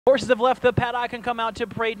Horses have left the paddock and come out to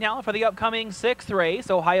parade now for the upcoming 6th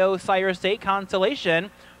race, Ohio Sire State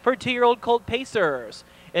Consolation for 2-year-old colt pacers.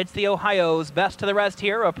 It's the Ohio's best to the rest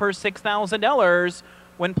here, a purse $6,000.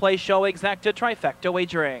 Win, play, show, exacta, trifecta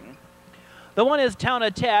wagering. The one is Town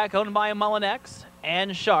Attack, owned by Mullinex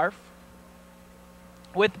and Scharf,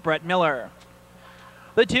 with Brett Miller.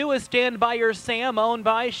 The 2 is Stand By Your Sam, owned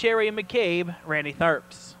by Sherry McCabe, Randy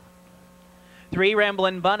Tharps. 3,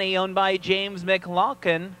 Ramblin' Bunny, owned by James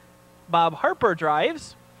McLaughlin, Bob Harper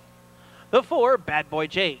drives. The 4, Bad Boy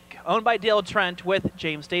Jake, owned by Dale Trent with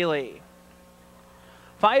James Daly.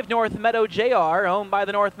 5, North Meadow JR, owned by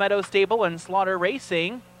the North Meadow Stable and Slaughter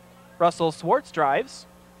Racing, Russell Swartz drives.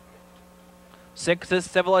 6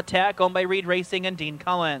 is Civil Attack, owned by Reed Racing and Dean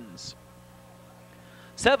Collins.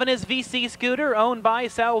 7 is VC Scooter, owned by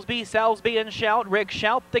Salsby and Shout, Rick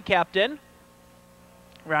Shout, the captain.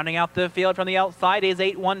 Rounding out the field from the outside is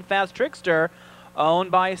 8, One Fast Trickster,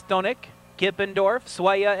 owned by Stoneck, Kippendorf,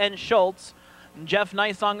 Swaya, and Schultz. Jeff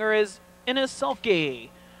Neisonger is in his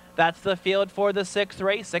sulky. That's the field for the 6th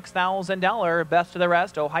race, $6,000. Best of the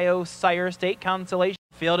rest, Ohio Sire State Consolation.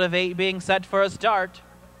 Field of 8 being set for a start.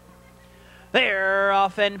 They're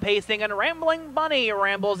off and pacing, and Rambling Bunny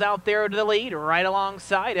rambles out there to the lead, right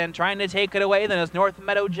alongside, and trying to take it away. Then is North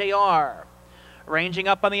Meadow JR. Ranging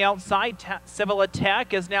up on the outside, Civil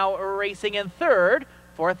Attack is now racing in 3rd.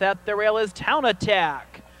 4th at the rail is Town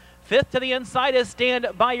Attack. 5th to the inside is Stand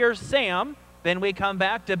By Your Sam. Then we come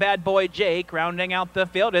back to Bad Boy Jake. Rounding out the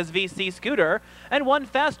field is VC Scooter. And One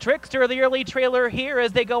Fast Trickster, the early trailer here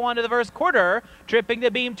as they go on to the first quarter. Tripping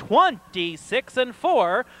the beam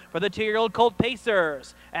 26-4 for the 2-year-old colt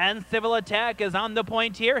pacers. And Civil Attack is on the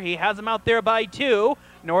point here. He has him out there by 2.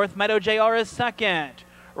 North Meadow JR is 2nd.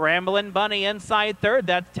 Ramblin' Bunny inside 3rd.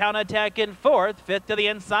 That's Town Attack in 4th. 5th to the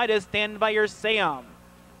inside is Stand By Your Sam.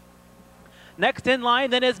 Next in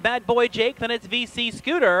line then is Bad Boy Jake. Then it's VC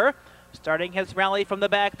Scooter. Starting his rally from the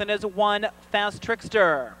back then is One Fast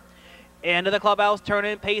Trickster. Into the clubhouse turn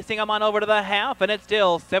and pacing him on over to the half. And it's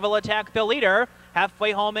still Civil Attack the leader.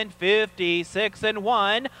 Halfway home in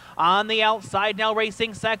 56-1. On the outside now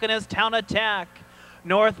racing 2nd is Town Attack.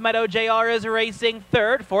 North Meadow JR is racing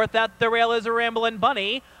 3rd. 4th at the rail is Ramblin'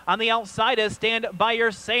 Bunny. On the outside is Stand By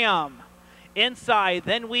Your Sam. Inside,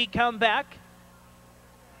 then we come back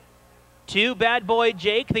to Bad Boy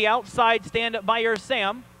Jake. The outside, Stand By Your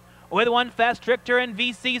Sam, with One Fast Trickster and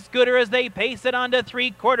VC Scooter as they pace it on to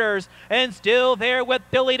 3/4. And still there with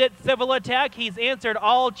the lead at Civil Attack. He's answered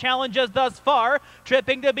all challenges thus far.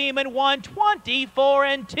 Tripping the beam in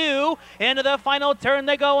 1:24-2. Into the final turn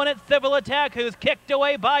they go, and it's Civil Attack who's kicked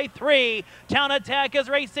away by 3. Town Attack is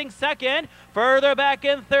racing 2nd. Further back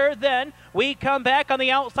in 3rd then. We come back on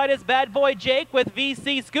the outside is Bad Boy Jake with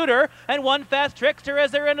VC Scooter and One Fast Trickster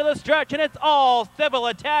as they're into the stretch, and it's all Civil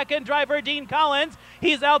Attack and driver Dean Collins.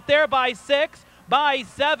 He's out there by 6, by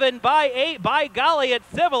 7, by 8. By golly, it's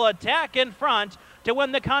Civil Attack in front to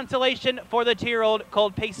win the consolation for the 2-year-old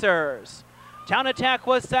colt pacers. Town Attack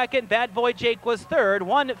was 2nd. Bad Boy Jake was 3rd.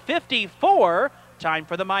 1:54. Time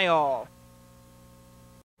for the mile.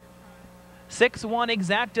 6-1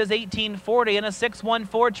 exactas, $18.40, and a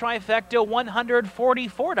 6-1-4 trifecta,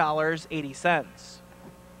 $144.80.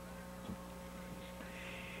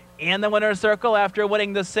 In the winner's circle after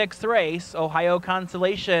winning the 6th race, Ohio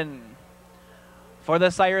Consolation. For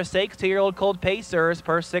the Sire Stakes, 2-year-old colt pacers,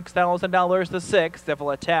 purse $6,000, the 6th,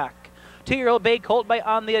 Civil Attack. 2-year-old bay colt by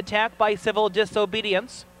On the Attack by Civil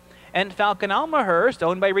Disobedience. And Falcon Almahurst,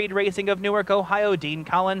 owned by Reed Racing of Newark, Ohio. Dean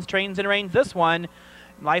Collins trains and reigns this one.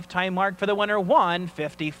 Lifetime mark for the winner,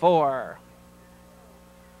 154.